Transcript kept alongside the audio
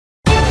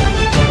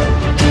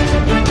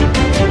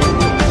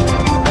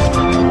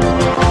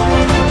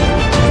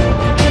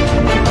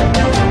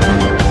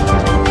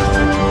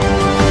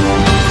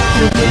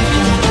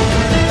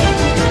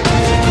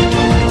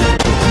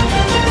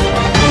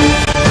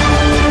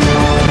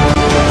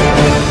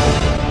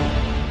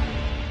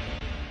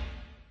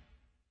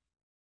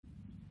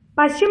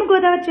పశ్చిమ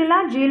గోదావరి జిల్లా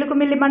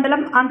జీలుకుమిల్లి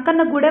మండలం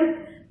అంకన్నగూడెం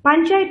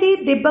పంచాయతీ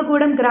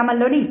దిబ్బగూడెం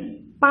గ్రామంలోని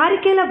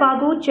పారికేల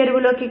వాగు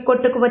చెరువులోకి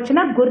కొట్టుకు వచ్చిన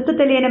గుర్తు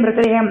తెలియని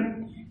మృతదేహం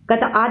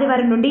గత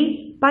ఆదివారం నుండి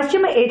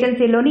పశ్చిమ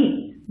ఏజెన్సీలోని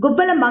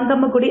గుబ్బల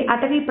మంగమ్మ గుడి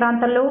అటవీ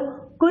ప్రాంతంలో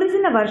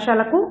కురిసిన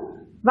వర్షాలకు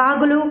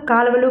వాగులు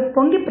కాలువలు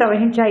పొంగి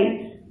ప్రవహించాయి.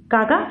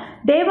 కాగా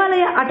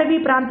దేవాలయ అటవీ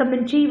ప్రాంతం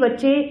నుంచి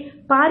వచ్చే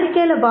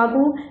పారికేల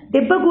వాగు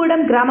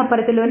దిబ్బగూడెం గ్రామ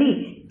పరిధిలోని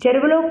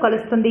చెరువులో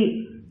కలుస్తుంది.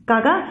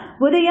 కాగా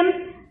ఉదయం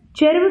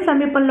చెరువు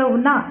సమీపంలో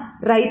ఉన్న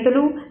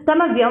రైతులు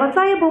తమ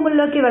వ్యవసాయ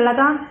భూముల్లోకి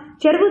వెళ్ళగా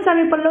చెరువు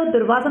సమీపంలో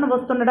దుర్వాసన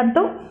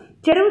వస్తుండటంతో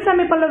చెరువు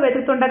సమీపంలో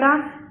వెతుకుతుండగా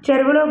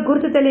చెరువులో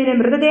గుర్తు తెలియని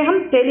మృతదేహం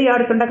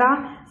తేలియాడుతుండగా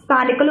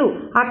స్థానికులు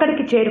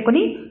అక్కడికి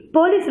చేరుకుని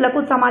పోలీసులకు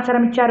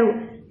సమాచారం ఇచ్చారు.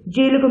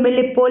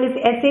 జీలుగుమిల్లి పోలీస్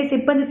ఎస్ఐ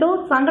సిబ్బందితో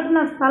సంఘటన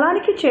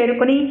స్థలానికి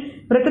చేరుకుని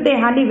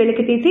మృతదేహాన్ని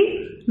వెలికితీసి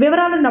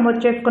వివరాలు నమోదు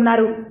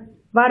చేసుకున్నారు.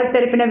 వారు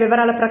తెలిపిన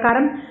వివరాల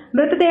ప్రకారం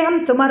మృతదేహం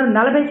సుమారు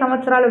 40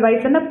 సంవత్సరాల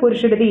వయసున్న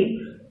పురుషుడిది.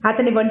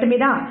 అతని ఒంటి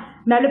మీద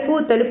నలుపు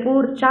తెలుపు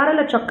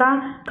చారల చొక్కా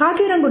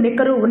కాకి రంగు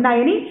నిక్కరు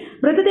ఉన్నాయని,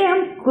 మృతదేహం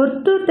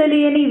గుర్తు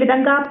తెలియని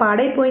విధంగా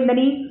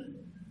పాడైపోయిందని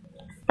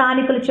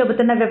స్థానికులు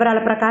చెబుతున్న వివరాల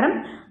ప్రకారం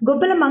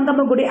గుబ్బల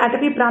మంగమ్మ గుడి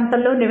అటవీ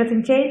ప్రాంతంలో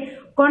నివసించే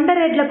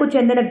కొండరెడ్లకు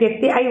చెందిన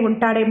వ్యక్తి అయి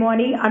ఉంటాడేమో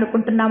అని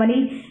అనుకుంటున్నామని,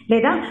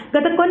 లేదా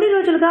గత కొన్ని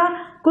రోజులుగా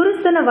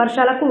కురుస్తున్న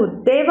వర్షాలకు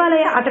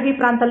దేవాలయ అటవీ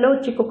ప్రాంతంలో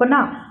చిక్కుకున్న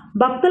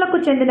భక్తులకు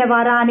చెందిన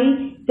వారా అని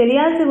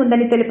తెలియాల్సి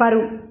ఉందని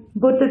తెలిపారు.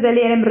 గుర్తు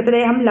తెలియని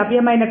మృతదేహం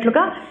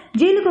లభ్యమైనట్లుగా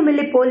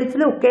జీలుగుమిల్లి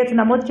పోలీసులు కేసు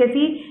నమోదు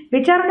చేసి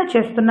విచారణ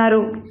చేస్తున్నారు.